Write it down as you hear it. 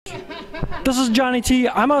This is Johnny T.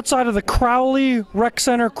 I'm outside of the Crowley Rec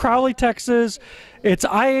Center, Crowley, Texas. It's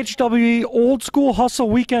IHWE Old School Hustle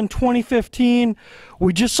Weekend 2015.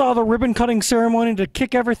 We just saw the ribbon cutting ceremony to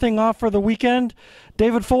kick everything off for the weekend.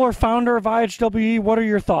 David Fuller, founder of IHWE, what are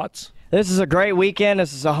your thoughts? This is a great weekend.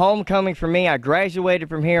 This is a homecoming for me. I graduated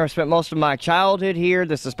from here. I spent most of my childhood here.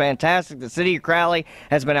 This is fantastic. The city of Crowley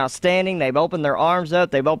has been outstanding. They've opened their arms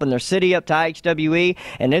up. They've opened their city up to IHWE,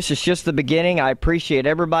 and this is just the beginning. I appreciate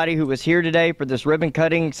everybody who was here today for this ribbon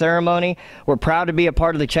cutting ceremony. We're proud to be a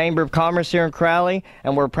part of the Chamber of Commerce here in Crowley,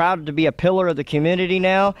 and we're proud to be a pillar of the community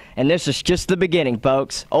now, and this is just the beginning,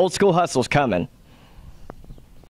 folks. Old School Hustle's coming.